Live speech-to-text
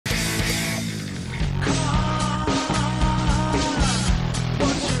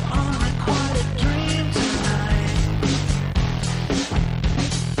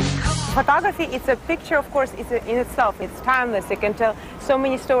Photography, it's a picture, of course, it's in itself. It's timeless. It can tell so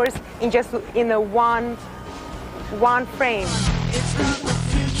many stories in just a one frame.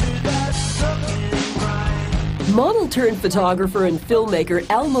 Model-turned-photographer and filmmaker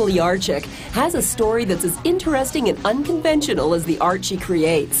Elle Muliarchyk has a story that's as interesting and unconventional as the art she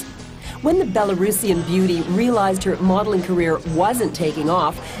creates. When the Belarusian beauty realized her modeling career wasn't taking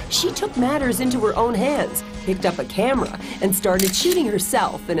off, she took matters into her own hands, picked up a camera, and started shooting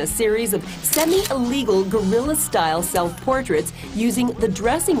herself in a series of semi-illegal guerrilla-style self-portraits using the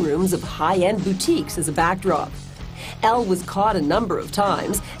dressing rooms of high-end boutiques as a backdrop. Elle was caught a number of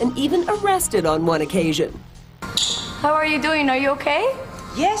times and even arrested on one occasion. How are you doing? Are you okay?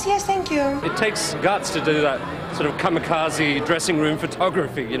 Yes, thank you. It takes guts to do that sort of kamikaze dressing room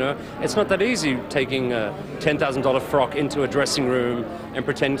photography, you know. It's not that easy taking a $10,000 frock into a dressing room and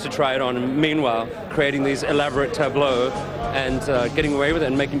pretending to try it on, and meanwhile creating these elaborate tableaux and getting away with it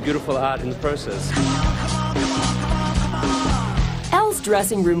and making beautiful art in the process. Elle's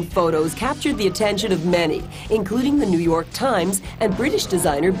dressing room photos captured the attention of many, including the New York Times and British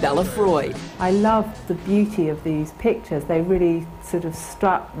designer Bella Freud. I loved the beauty of these pictures. They really sort of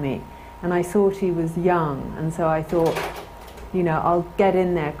struck me. And I saw she was young, and so I thought, you know, I'll get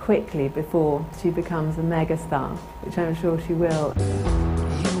in there quickly before she becomes a megastar, which I'm sure she will.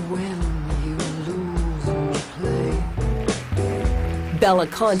 Bella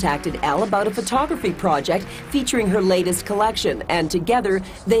contacted Elle about a photography project featuring her latest collection, and together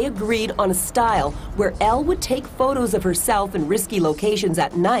they agreed on a style where Elle would take photos of herself in risky locations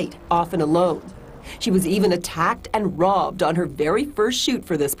at night, often alone. She was even attacked and robbed on her very first shoot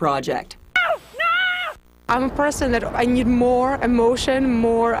for this project. I'm a person that I need more emotion,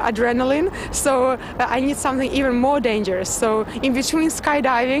 more adrenaline, so I need something even more dangerous. So in between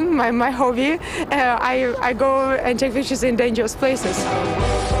skydiving, my hobby, I go and take pictures in dangerous places.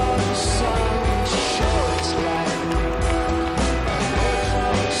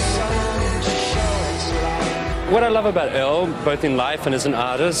 What I love about Elle, both in life and as an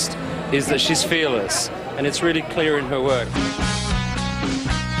artist, is that she's fearless, and it's really clear in her work.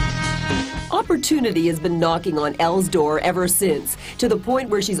 Opportunity has been knocking on Elle's door ever since, to the point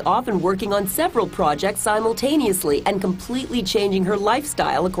where she's often working on several projects simultaneously and completely changing her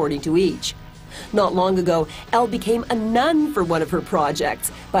lifestyle according to each. Not long ago, Elle became a nun for one of her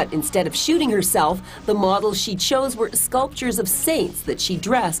projects, but instead of shooting herself, the models she chose were sculptures of saints that she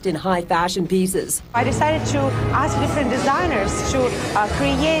dressed in high fashion pieces. I decided to ask different designers to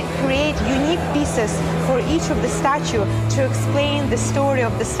create unique pieces for each of the statue to explain the story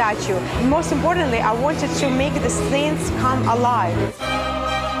of the statue. Most importantly, I wanted to make the saints come alive.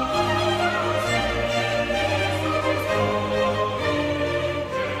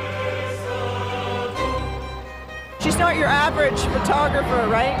 She's not your average photographer,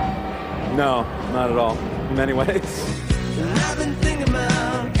 right? No, not at all, in many ways. I've been thinking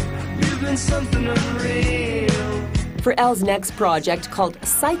about you've been something unreal. For Elle's next project, called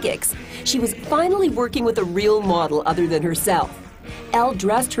Psychics, she was finally working with a real model other than herself. Elle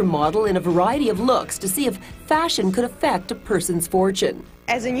dressed her model in a variety of looks to see if fashion could affect a person's fortune.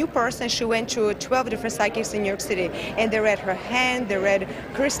 As a new person, she went to 12 different psychics in New York City, and they read her hand, they read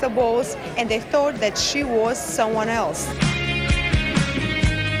crystal balls, and they thought that she was someone else.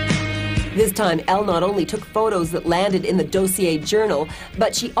 This time, Elle not only took photos that landed in the Dossier Journal,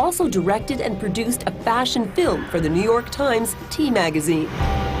 but she also directed and produced a fashion film for the New York Times T magazine.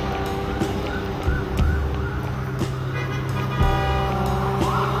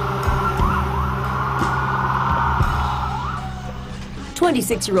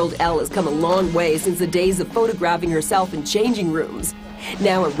 26-year-old Elle has come a long way since the days of photographing herself in changing rooms.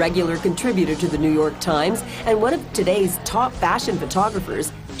 Now a regular contributor to the New York Times and one of today's top fashion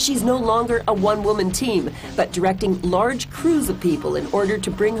photographers, she's no longer a one-woman team, but directing large crews of people in order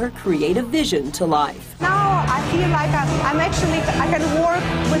to bring her creative vision to life. Now I feel like I can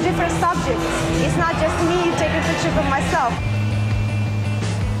work with different subjects. It's not just me taking pictures of myself.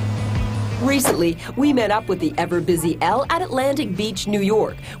 Recently, we met up with the ever-busy Elle at Atlantic Beach, New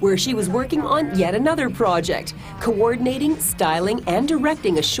York, where she was working on yet another project, coordinating, styling, and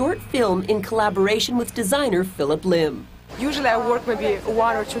directing a short film in collaboration with designer Philip Lim. Usually I work maybe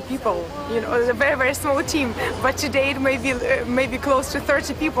one or two people, you know, a very, very small team, but today it may be close to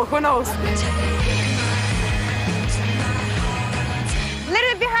 30 people, who knows? A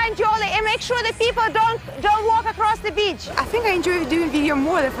little bit behind Jolly and make sure that people don't walk across the beach. I think I enjoy doing video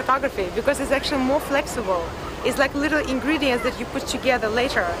more than photography because it's actually more flexible. It's like little ingredients that you put together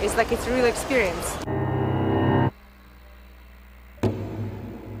later. It's like it's a real experience.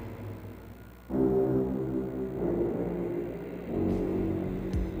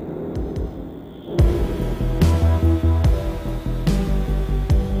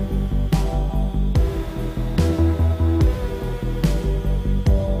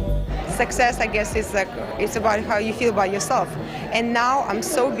 success, I guess, is like it's about how you feel about yourself. And now I'm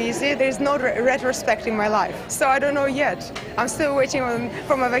so busy, there's no retrospect in my life. So I don't know yet. I'm still waiting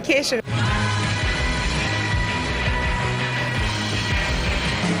for my vacation.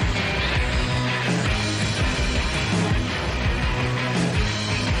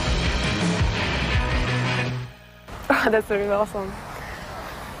 That's really awesome.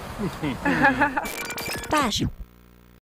 Fashion.